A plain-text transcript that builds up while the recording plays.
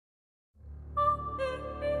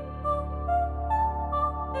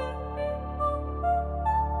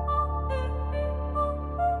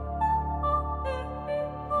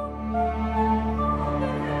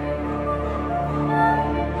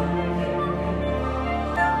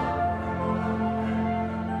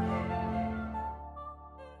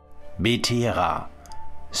BETHERA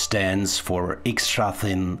stands for extra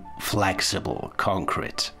thin, flexible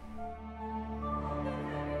concrete.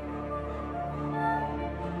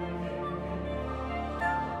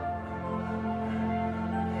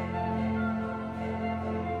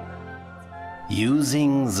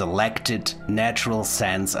 Using selected natural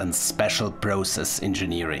sands and special process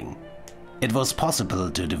engineering, it was possible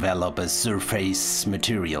to develop a surface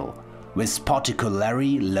material with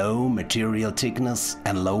particularly low material thickness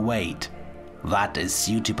and low weight that is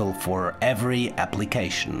suitable for every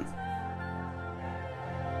application.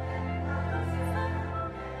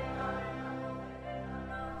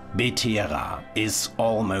 BETHERA is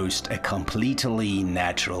almost a completely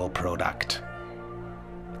natural product.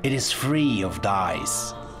 It is free of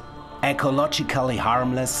dyes, ecologically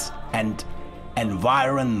harmless and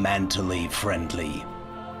environmentally friendly.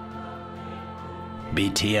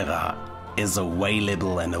 BETHERA is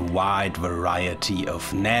available in a wide variety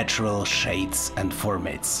of natural shades and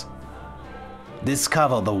formats.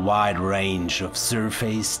 Discover the wide range of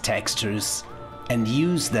surface textures and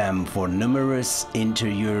use them for numerous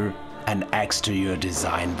interior and exterior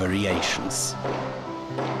design variations.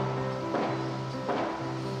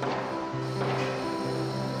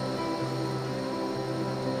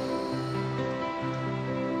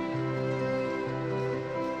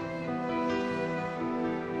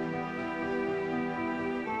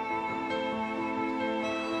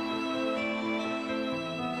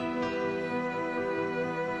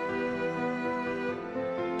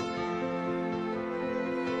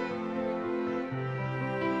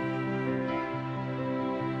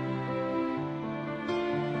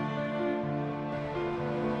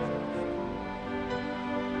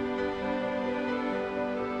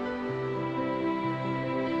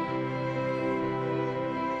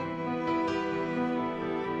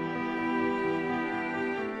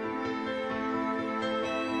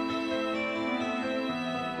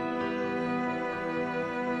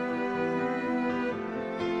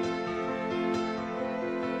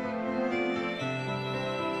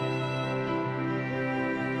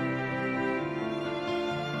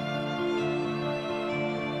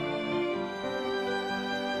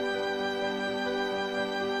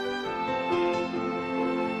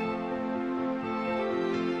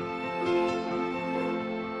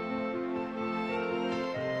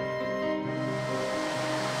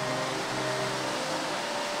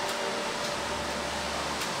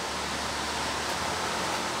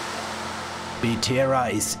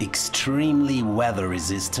 BETHERA is extremely weather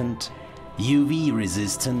resistant, UV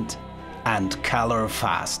resistant and color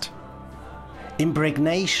fast.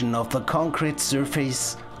 Impregnation of the concrete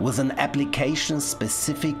surface with an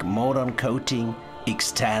application-specific modern coating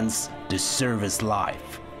extends the service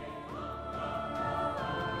life.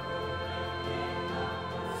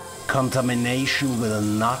 Contamination will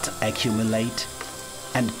not accumulate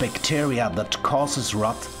and bacteria that causes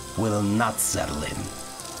rot will not settle in.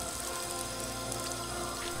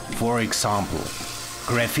 For example,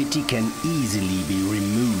 graffiti can easily be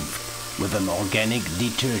removed with an organic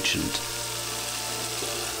detergent.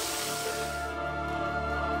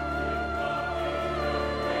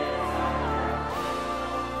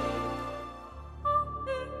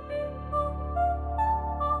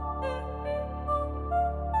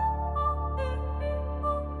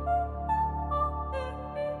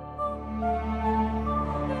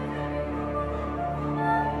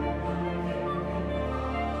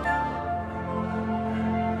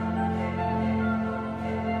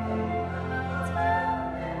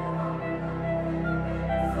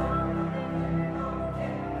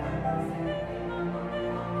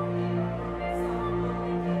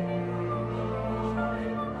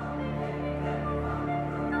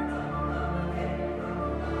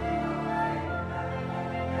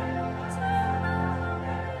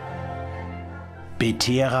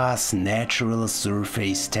 BETHERA's natural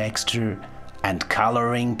surface texture and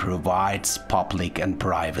coloring provides public and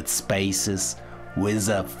private spaces with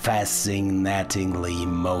a fascinatingly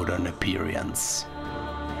modern appearance.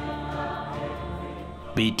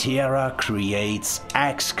 BETHERA creates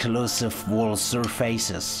exclusive wall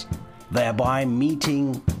surfaces, thereby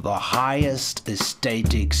meeting the highest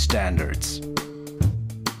aesthetic standards.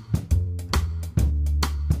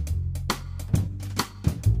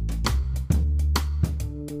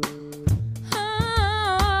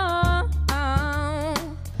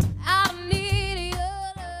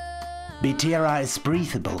 BETHERA is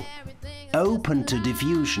breathable, open to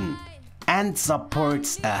diffusion, and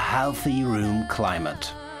supports a healthy room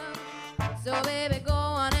climate. So baby, go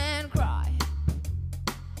on and cry.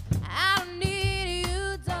 I don't need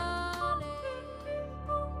you, darling.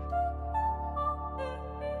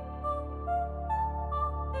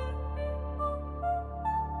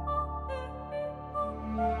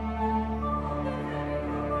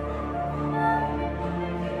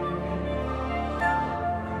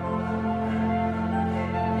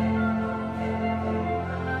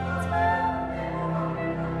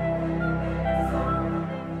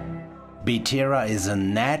 BETHERA is a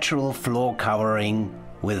natural floor covering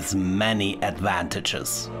with many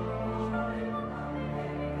advantages.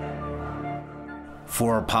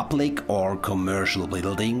 For public or commercial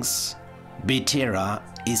buildings, BETHERA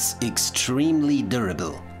is extremely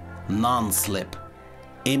durable, non-slip,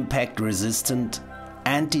 impact resistant,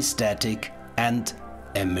 anti-static and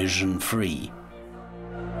emission-free.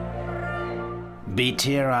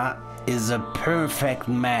 BETHERA is a perfect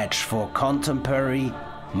match for contemporary,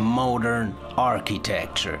 modern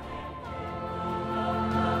architecture.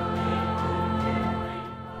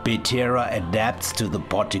 BETHERA adapts to the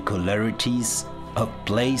particularities of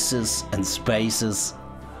places and spaces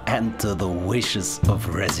and to the wishes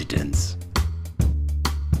of residents.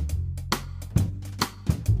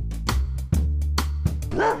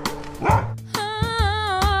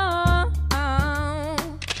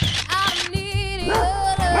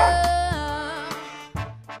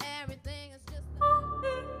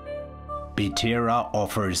 BETHERA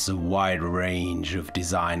offers a wide range of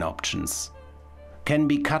design options, can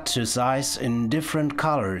be cut to size in different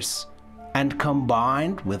colors and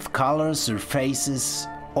combined with color surfaces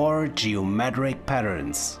or geometric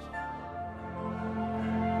patterns.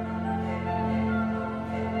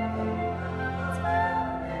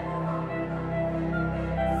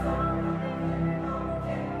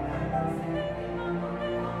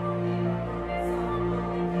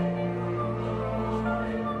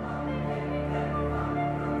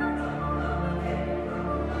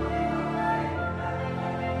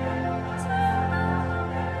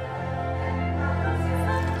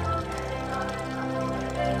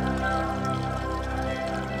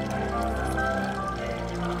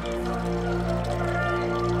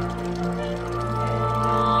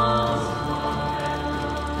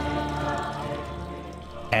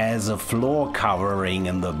 As a floor covering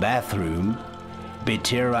in the bathroom,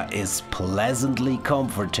 BETHERA is pleasantly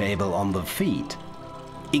comfortable on the feet,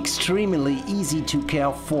 extremely easy to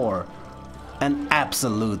care for, and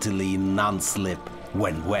absolutely non-slip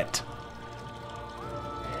when wet.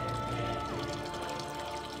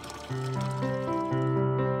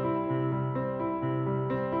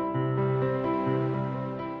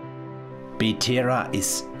 BETHERA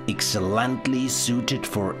is excellently suited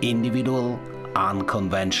for individual,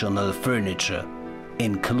 unconventional furniture,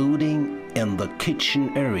 including in the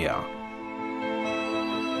kitchen area.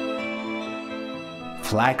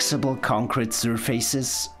 Flexible concrete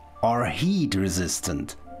surfaces are heat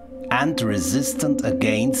resistant and resistant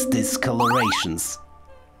against discolorations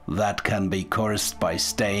that can be caused by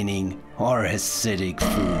staining or acidic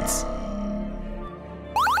foods.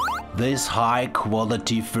 This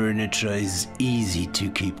high-quality furniture is easy to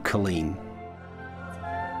keep clean.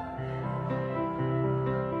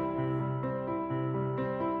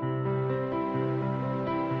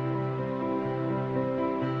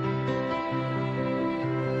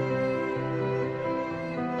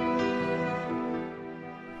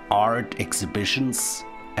 Art exhibitions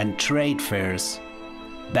and trade fairs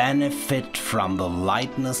benefit from the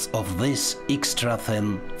lightness of this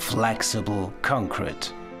extra-thin, flexible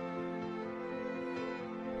concrete.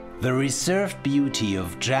 The reserved beauty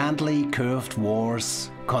of gently curved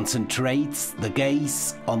walls concentrates the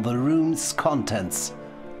gaze on the room's contents,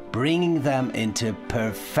 bringing them into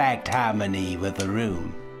perfect harmony with the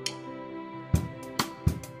room.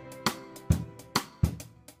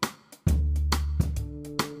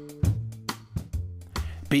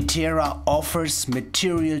 BETHERA offers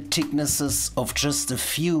material thicknesses of just a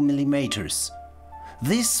few millimeters.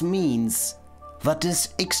 This means that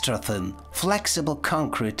this extra-thin, flexible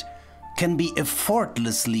concrete can be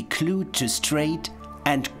effortlessly glued to straight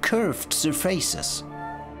and curved surfaces.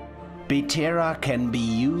 BETHERA can be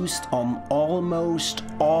used on almost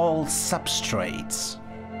all substrates.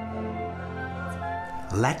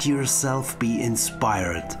 Let yourself be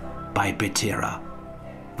inspired by BETHERA,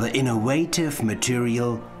 the innovative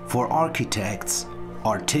material for architects,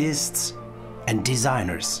 artists, and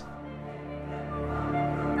designers.